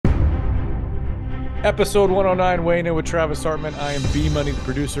Episode 109, weighing in with Travis Hartman. I am B Money, the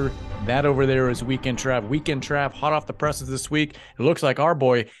producer. That over there is Weekend Trav. Weekend Trav, hot off the presses this week. It looks like our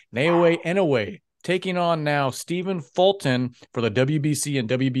boy, Naoya Inoue, taking on now Stephen Fulton for the WBC and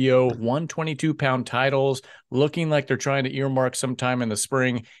WBO 122-pound titles, looking like they're trying to earmark sometime in the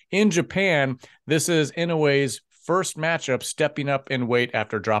spring. In Japan, this is Inoue's first matchup stepping up in weight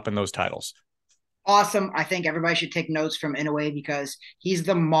after dropping those titles. Awesome. I think everybody should take notes from Inoue because he's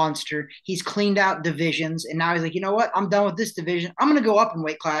the monster. He's cleaned out divisions, and now he's like, you know what? I'm done with this division. I'm going to go up in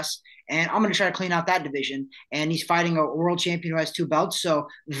weight class, and I'm going to try to clean out that division. And he's fighting a world champion who has two belts. So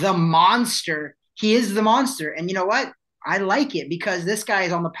the monster, he is the monster. And you know what? I like it because this guy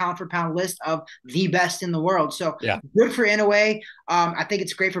is on the pound for pound list of the best in the world. So Yeah. good for Inoue. I think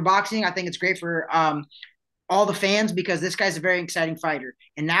it's great for boxing. I think it's great for all the fans because this guy's a very exciting fighter.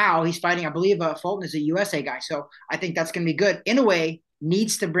 And now he's fighting, I believe, Fulton is a USA guy. So I think that's going to be good. Inoue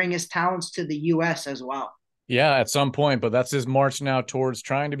needs to bring his talents to the US as well. Yeah, at some point, but that's his march now towards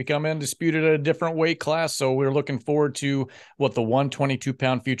trying to become undisputed at a different weight class. So we're looking forward to what the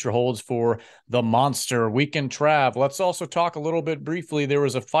 122-pound future holds for the monster. Weekend Trav. Let's also talk a little bit briefly. There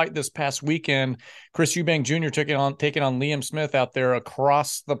was a fight this past weekend. Chris Eubank Jr. taking on Liam Smith out there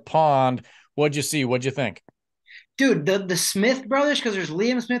across the pond. What'd you see? What'd you think? Dude, the Smith brothers, because there's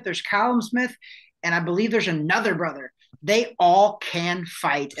Liam Smith, there's Callum Smith, and I believe there's another brother. They all can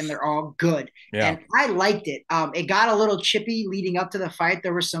fight and they're all good. Yeah. And I liked it. It got a little chippy leading up to the fight.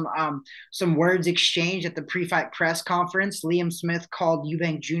 There were some words exchanged at the pre-fight press conference. Liam Smith called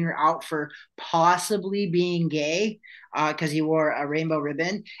Eubank Jr. out for possibly being gay because he wore a rainbow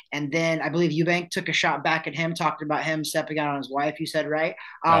ribbon. And then I believe Eubank took a shot back at him, talked about him stepping out on his wife. You said right.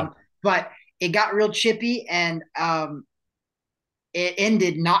 Yeah. But it got real chippy and it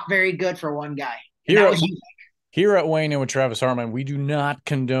ended not very good for one guy. And Here that at, was you. here at Wayne and with Travis Hartman, we do not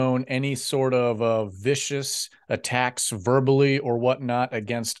condone any sort of vicious attacks verbally or whatnot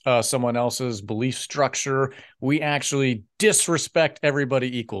against someone else's belief structure. We actually disrespect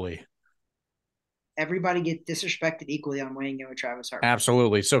everybody equally. Everybody gets disrespected equally on weighing in with Travis Hartman.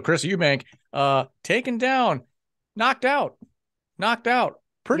 Absolutely. So Chris Eubank, taken down, knocked out, He got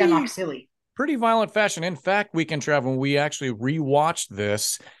pretty knocked silly. pretty violent fashion. In fact, Weekend Travel, when we actually rewatched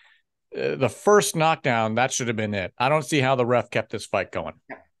this, the first knockdown, that should have been it. I don't see how the ref kept this fight going.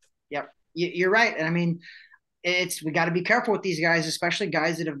 Yep. Yep. You're right. And I mean, we got to be careful with these guys, especially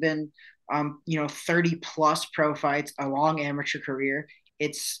guys that have been, 30 plus pro fights, a long amateur career.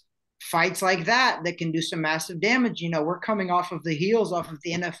 It's fights like that can do some massive damage. We're coming off of the heels off of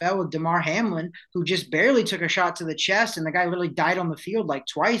the NFL with Damar Hamlin, who just barely took a shot to the chest, and the guy literally died on the field like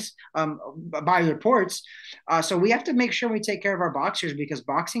twice by reports. So we have to make sure we take care of our boxers because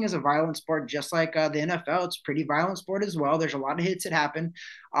boxing is a violent sport, just like the NFL. It's a pretty violent sport as well. There's a lot of hits that happen.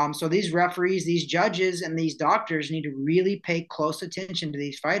 So these referees, these judges, and these doctors need to really pay close attention to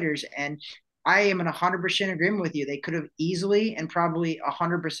these fighters. And I am in 100% agreement with you. They could have easily and probably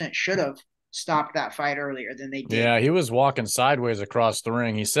 100% should have stopped that fight earlier than they did. Yeah, he was walking sideways across the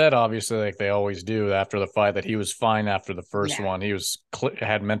ring. He said, obviously, like they always do after the fight, that he was fine after the first Yeah. one. He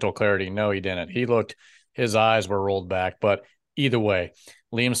had mental clarity. No, he didn't. His eyes were rolled back. But either way,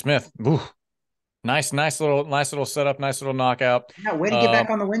 Liam Smith, ooh, nice little setup, nice little knockout. Yeah, way to get back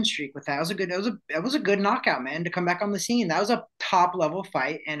on the win streak with that. It was a good, it was a good knockout, man, to come back on the scene. That was a top level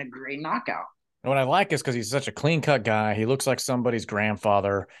fight and a great knockout. And what I like is because he's such a clean cut guy. He looks like somebody's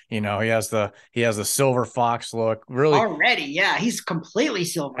grandfather. He has the silver fox look. Really, Already, yeah, he's completely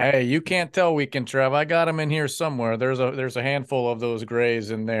silver. hey, you can't tell Weekend Trev. I got him in here somewhere. There's a handful of those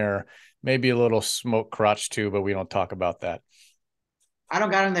grays in there. Maybe a little smoke crotch too, but we don't talk about that. I don't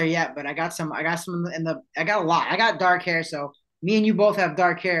got him there yet, but I got some. I got some in the. I got a lot. I got dark hair, so me and you both have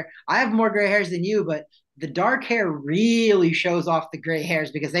dark hair. I have more gray hairs than you, but the dark hair really shows off the gray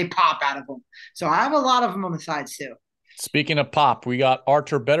hairs because they pop out of them. So I have a lot of them on the sides too. Speaking of pop, we got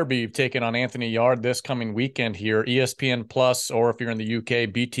Artur Beterbiev taking on Anthony Yarde this coming weekend here. ESPN Plus, or if you're in the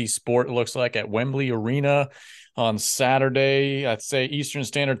UK, BT Sport, it looks like at Wembley Arena on Saturday. I'd say Eastern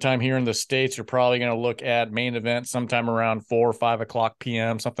Standard Time here in the States. You're probably going to look at main event sometime around 4 or 5 o'clock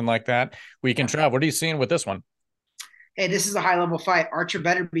p.m., something like that. Weekend Trav, what are you seeing with this one? Hey, this is a high level fight. Artur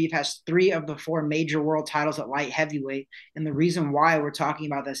Beterbiev has 3 of the 4 major world titles at light heavyweight. And the reason why we're talking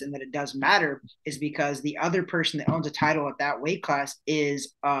about this and that it does matter is because the other person that owns a title at that weight class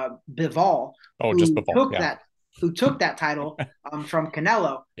is Bivol, Oh, just who before. took Yeah. that title from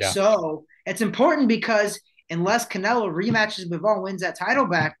Canelo. Yeah. So it's important because unless Canelo rematches Bivol and wins that title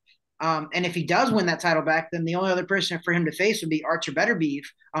back, and if he does win that title back, then the only other person for him to face would be Artur Beterbiev.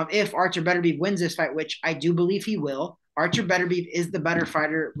 If Artur Beterbiev wins this fight, which I do believe he will, Artur Beterbiev is the better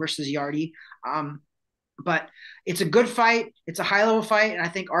fighter versus Yarde. But it's a good fight. It's a high level fight, and I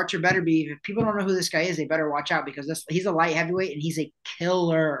think Artur Beterbiev. If people don't know who this guy is, they better watch out because he's a light heavyweight and he's a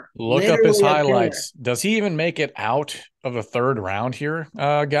killer. Look up his Literally a killer. highlights. Does he even make it out of the third round here,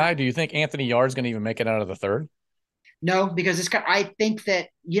 guy? Do you think Anthony Yarde's going to even make it out of the third? No, because this guy. I think that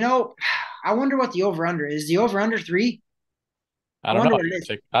I wonder what the over under is. The over under 3. I I don't wonder know. what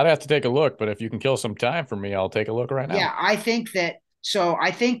it is. I'd have to take a look, but if you can kill some time for me, I'll take a look right now. Yeah, I think that. So I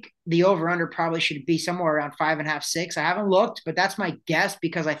think the over under probably should be somewhere around 5.5, 6. I haven't looked, but that's my guess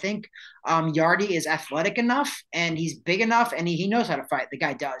because I think Yarde is athletic enough and he's big enough and he knows how to fight. The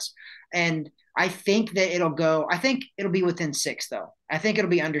guy does, and I think that it'll go. I think it'll be within 6 though. I think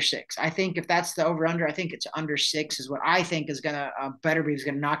it'll be under 6. I think if that's the over under, I think it's under 6 is what I think is gonna Beterbiev is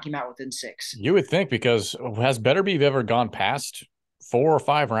gonna knock him out within 6. You would think, because has Beterbiev ever gone past 4 or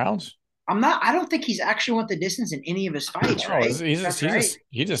 5 rounds? I don't think he's actually went the distance in any of his fights, No, right?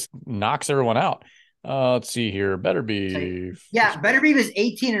 he just knocks everyone out. Let's see here. Beterbiev. Yeah, Beterbiev is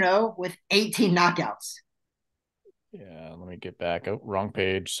 18-0 with 18 knockouts. Yeah, let me get back. Oh, wrong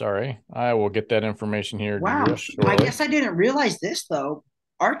page. Sorry. I will get that information here. Wow. I guess I didn't realize this though.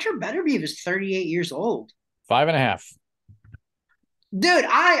 Artur Beterbiev is 38 years old. 5.5. Dude,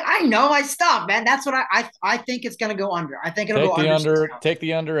 I know my stuff, man. That's what I think it's gonna go under. I think it'll go under. Take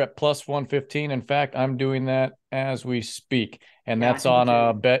the under at plus 115. In fact, I'm doing that as we speak. And that's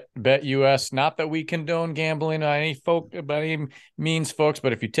on Bet US. Not that we condone gambling by any means, folks,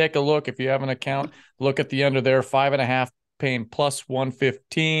 but if you take a look, if you have an account, look at the under there, 5.5 paying plus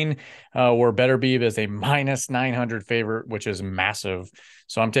 115, where Beterbiev is a minus 900 favorite, which is massive.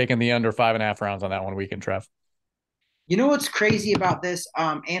 So I'm taking the under 5.5 rounds on that one weekend, Trev. You know what's crazy about this?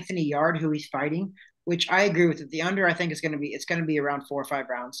 Anthony Yarde, who he's fighting, which I agree with. The under, I think, is going to be around 4 or 5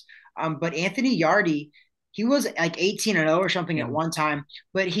 rounds. But Anthony Yarde, he was like 18-0 or something at one time,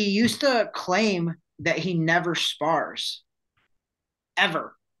 but he used to claim that he never spars,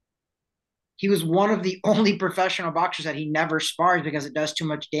 ever. He was one of the only professional boxers that he never spars because it does too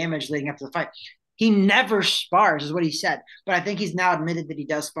much damage leading up to the fight. He never spars, is what he said. But I think he's now admitted that he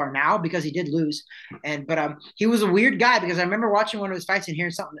does spar now because he did lose. But he was a weird guy because I remember watching one of his fights and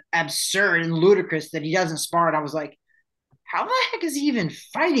hearing something absurd and ludicrous that he doesn't spar. And I was like, how the heck is he even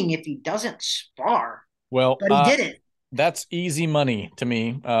fighting if he doesn't spar? Well, but he didn't. That's easy money to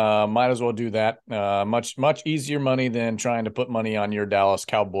me. Might as well do that. Much easier money than trying to put money on your Dallas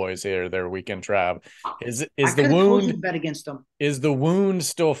Cowboys here, their weekend Trav. Is the wound bet against them? Is the wound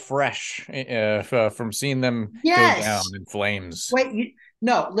still fresh from seeing them go down in flames? Wait,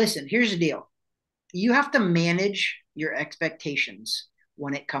 no. Listen, here's the deal. You have to manage your expectations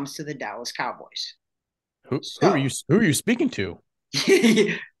when it comes to the Dallas Cowboys. Who are you speaking to?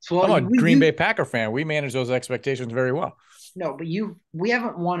 Well, I'm a Green Bay Packer fan. We manage those expectations very well. No, but we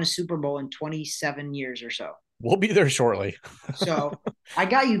haven't won a Super Bowl in 27 years or so. We'll be there shortly. So I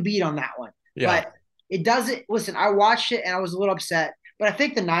got you beat on that one. Yeah. But it doesn't. Listen, I watched it and I was a little upset. But I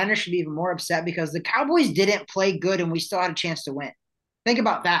think the Niners should be even more upset because the Cowboys didn't play good and we still had a chance to win. Think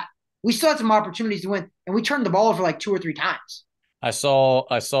about that. We still had some opportunities to win, and we turned the ball over like 2 or 3 times. I saw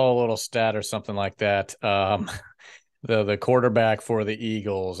a little stat or something like that. The quarterback for the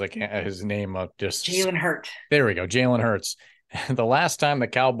Eagles, I can't his name just Jalen Hurts. There we go, Jalen Hurts. The last time the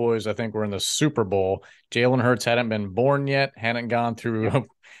Cowboys, I think, were in the Super Bowl, Jalen Hurts hadn't been born yet, hadn't gone through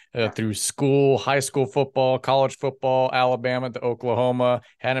through school, high school football, college football, Alabama to Oklahoma,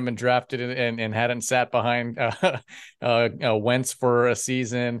 hadn't been drafted and hadn't sat behind Wentz for a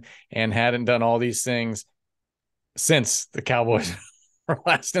season, and hadn't done all these things since the Cowboys were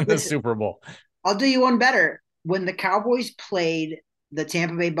last in the Super Bowl. I'll do you one better. When the Cowboys played the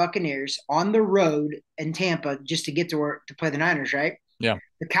Tampa Bay Buccaneers on the road in Tampa just to get to play the Niners, right? Yeah.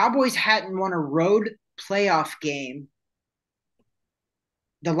 The Cowboys hadn't won a road playoff game.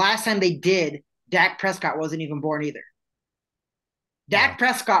 The last time they did, Dak Prescott wasn't even born either. Dak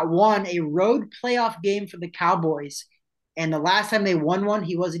Prescott won a road playoff game for the Cowboys, and the last time they won one,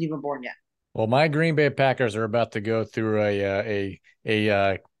 he wasn't even born yet. Well, my Green Bay Packers are about to go through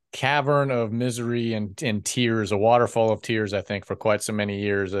a cavern of misery and tears, a waterfall of tears, I think, for quite so many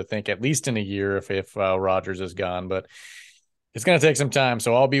years. I think at least in a year if Rodgers is gone, but it's going to take some time.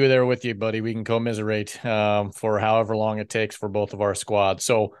 So I'll be there with you, buddy. We can commiserate for however long it takes for both of our squads.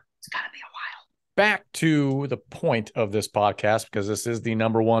 So it's got to be a while. Back to the point of this podcast, because this is the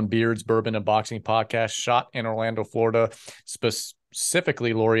 #1 Beards, Bourbon, and Boxing podcast shot in Orlando, Florida,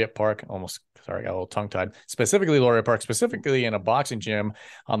 specifically Laureate Park. Got a little tongue-tied. Specifically Laureate Park, specifically in a boxing gym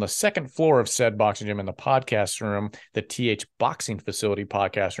on the second floor of said boxing gym in the podcast room, the TH Boxing Facility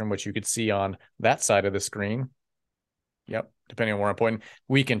podcast room, which you could see on that side of the screen. Yep. Depending on where I'm pointing.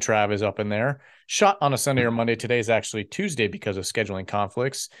 Weekend Trav is up in there. Shot on a Sunday or Monday. Today is actually Tuesday because of scheduling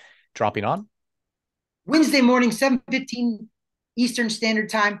conflicts. Dropping on Wednesday morning, 7:15 Eastern Standard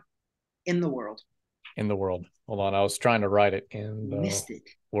Time in the world. in the world. Hold on. I was trying to write it in the Missed it.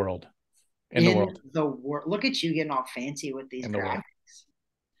 world. In the In world. the world. Look at you getting all fancy with these In the world. graphics.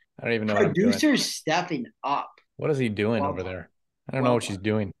 I don't even know what I'm doing. Producers stepping up. What is he doing Well over done. there? I don't know Well what she's done.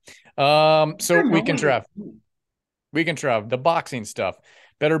 doing. I So don't know Weekend what they're Trav. doing. Weekend Trav. The boxing stuff.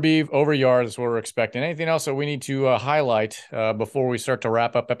 Beterbiev over Yarde is what we're expecting. Anything else that we need to highlight before we start to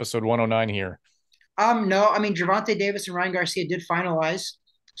wrap up episode 109 here? No, I mean Gervonta Davis and Ryan Garcia did finalize.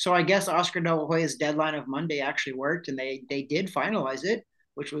 So I guess Oscar De La Hoya's deadline of Monday actually worked, and they did finalize it,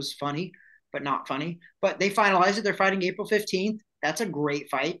 which was funny, but not funny. But they finalized it. They're fighting April 15th. That's a great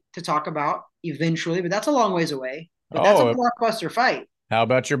fight to talk about eventually, but that's a long ways away. But that's a Oh, blockbuster fight. how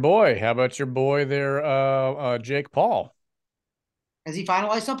about your boy? How about your boy there, Jake Paul? Has he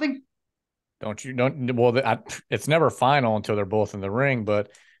finalized something? Don't well, it's never final until they're both in the ring,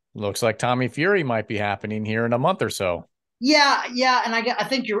 but looks like Tommy Fury might be happening here in a month or so. Yeah, yeah, and I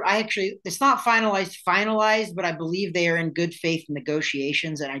think you're. I actually, it's not finalized, but I believe they are in good faith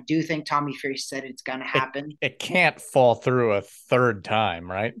negotiations, and I do think Tommy Fury said it's going to It happen. it can't fall through a third time,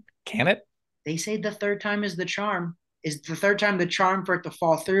 right? Can it? They say the third time is the charm. Is the third time the charm for it to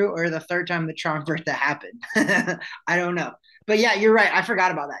fall through, or the third time the charm for it to happen? I don't know. But yeah, you're right. I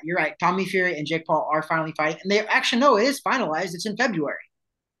forgot about that. You're right. Tommy Fury and Jake Paul are finally fighting. And they actually, no, it is finalized. It's in February.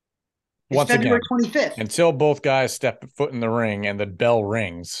 It's Once February again, 25th. until both guys step foot in the ring and the bell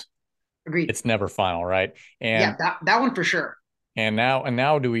rings, Agreed. it's never final, right? Yeah, that one for sure. And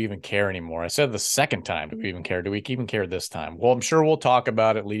now do we even care anymore? I said the second time, do we even care? Do we even care this time? Well, I'm sure we'll talk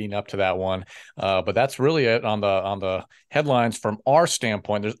about it leading up to that one. But that's really it on the headlines from our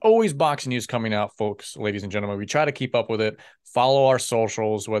standpoint. There's always boxing news coming out, folks, ladies and gentlemen. We try to keep up with it. Follow our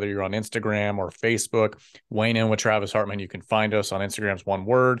socials, whether you're on Instagram or Facebook. Weighing in with Travis Hartman. You can find us on Instagram's one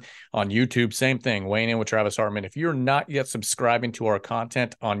word. On YouTube, same thing. Weighing in with Travis Hartman. If you're not yet subscribing to our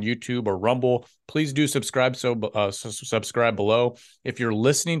content on YouTube or Rumble, please do subscribe. Subscribe below. If you're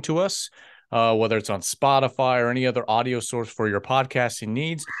listening to us, whether it's on Spotify or any other audio source for your podcasting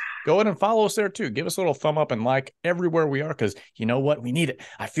needs, go ahead and follow us there too. Give us a little thumb up and like everywhere we are, because you know what? We need it.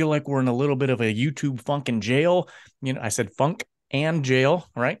 I feel like we're in a little bit of a YouTube funk and jail. I said funk and jail,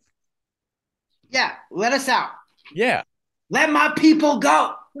 right? Yeah, let us out. Yeah. Let my people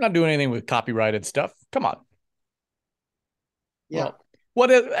go. We're not doing anything with copyrighted stuff. Come on. Yeah. Well, what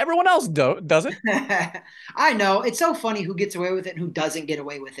everyone else does it. I know. It's so funny who gets away with it and who doesn't get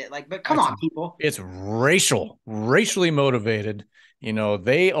away with it. Like, but come It's on, people. it's racially motivated.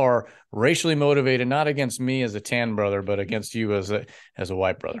 They are racially motivated, not against me as a tan brother, but against you as a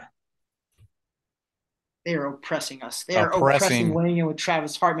white brother. They are oppressing us. They are oppressing Oppressing weighing in with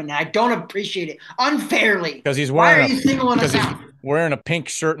Travis Hartman, and I don't appreciate it unfairly. because he's Why are wearing you singling because us he's out? wearing a pink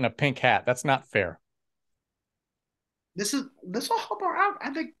shirt and a pink hat. That's not fair. This will help our.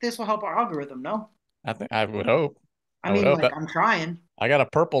 I think this will help our algorithm. No, I would hope. I I would mean, hope like that I'm trying. I got a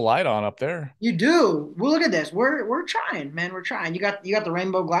purple light on up there. You do. Well, look at this. We're trying, man. We're trying. You got the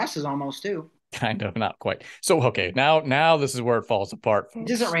rainbow glasses almost too. Kind of, not quite. So okay, now this is where it falls apart, It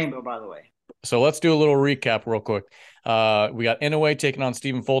isn't folks. rainbow, by the way. So let's do a little recap real quick. We got Inoue taking on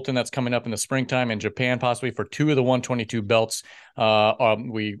Stephen Fulton. That's coming up in the springtime in Japan, possibly for 2 of the 122 belts. We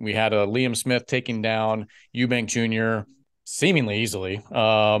had Liam Smith taking down Eubank Jr. seemingly easily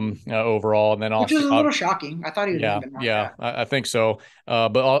overall, and then Which is also a little shocking. I thought he would have yeah, been knocked yeah, out. I think so.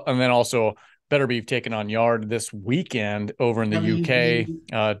 And then also Beterbiev taking on Yarde this weekend over in the UK.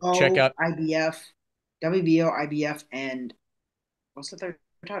 Check WBO, out IBF, WBO, IBF, and what's the third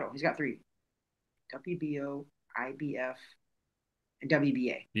title? He's got three: WBO, IBF, and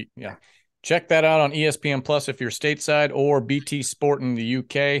WBA. yeah. Check that out on ESPN Plus if you're stateside, or BT Sport in the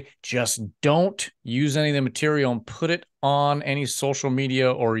UK. Just don't use any of the material and put it on any social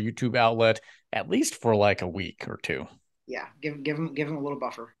media or YouTube outlet, at least for like a week or two. Yeah, give him a little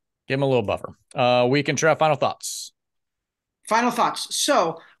buffer. Give him a little buffer. Weekend Trap, final thoughts. Final thoughts.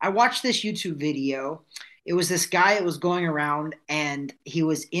 So I watched this YouTube video. It was this guy that was going around and he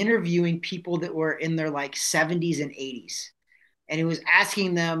was interviewing people that were in their like 70s and 80s. And he was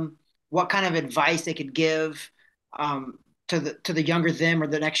asking them what kind of advice they could give to the younger them or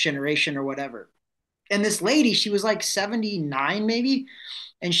the next generation or whatever. And this lady, she was like 79 maybe,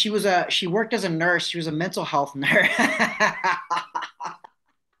 and she worked as a nurse. She was a mental health nurse.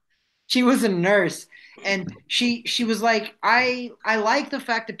 She was a nurse, and she was like, I like the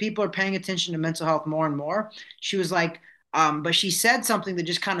fact that people are paying attention to mental health more and more. She was like, but she said something that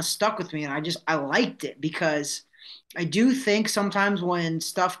just kind of stuck with me, and I liked it because I do think sometimes when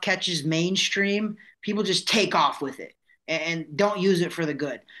stuff catches mainstream, people just take off with it and don't use it for the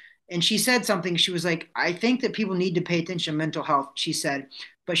good. And she said something. She was like, I think that people need to pay attention to mental health, she said.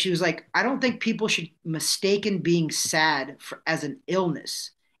 But she was like, I don't think people should mistaken being sad as an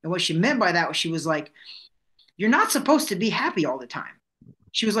illness. And what she meant by that was she was like, you're not supposed to be happy all the time.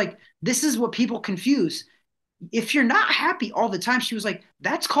 She was like, this is what people confuse. If you're not happy all the time, she was like,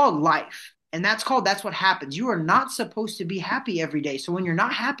 that's called life. And that's what happens. You are not supposed to be happy every day. So when you're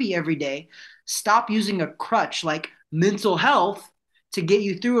not happy every day, stop using a crutch like mental health to get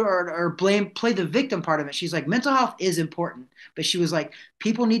you through it, or play the victim part of it. She's like, mental health is important. But she was like,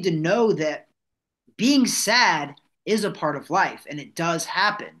 people need to know that being sad is a part of life and it does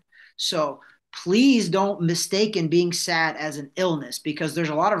happen. So please don't mistaken being sad as an illness, because there's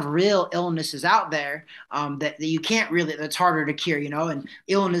a lot of real illnesses out there, that you can't really, that's harder to cure, and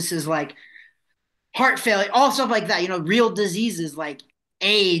illnesses like heart failure, all stuff like that, real diseases like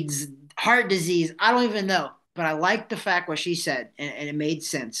AIDS, heart disease. I don't even know. But I like the fact what she said, and it made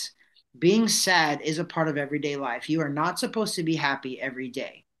sense. Being sad is a part of everyday life. You are not supposed to be happy every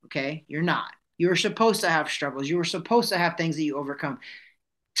day. Okay? You're not. You are supposed to have struggles. You are supposed to have things that you overcome.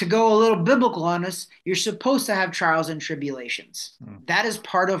 To go a little biblical on us, you're supposed to have trials and tribulations. That is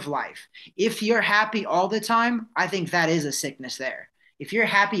part of life. If you're happy all the time, I think that is a sickness there. If you're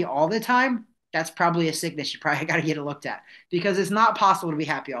happy all the time, that's probably a sickness. You probably got to get it looked at, because it's not possible to be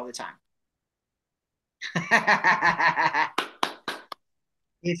happy all the time.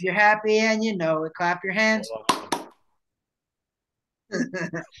 If you're happy and you know it, clap your hands.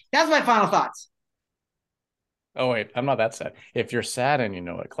 That's my final thoughts. Oh, wait, I'm not that sad. If you're sad and you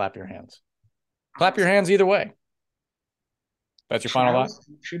know it, clap your hands. Clap your hands either way. That's your final thought? Trials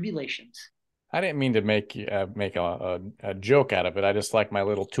and tribulations. I didn't mean to make a joke out of it. I just like my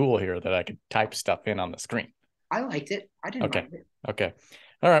little tool here that I could type stuff in on the screen. I liked it. I didn't Okay. mind it. Okay.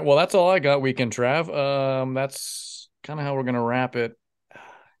 All right. Well, that's all I got, Weekend Trav. That's kind of how we're gonna wrap it.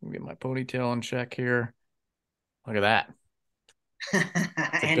 Get my ponytail in check here. Look at that.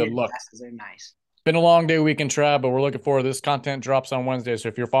 It's a And good your look. glasses are nice. Been a long day, Weekend Trav, but we're looking forward. This content drops on Wednesday. So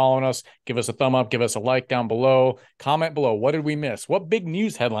if you're following us, give us a thumb up, give us a like down below, comment below. What did we miss? What big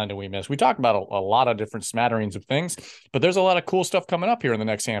news headline did we miss? We talked about a lot of different smatterings of things, but there's a lot of cool stuff coming up here in the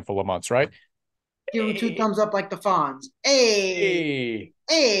next handful of months, right? Give them two thumbs up like the Fonz. Hey, Hey,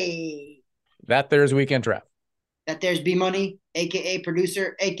 hey. that there's Weekend Trav. That there's B Money, aka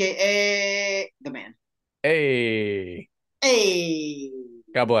producer, aka the man. Hey, Hey.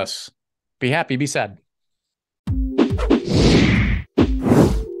 God bless. Be happy, be sad.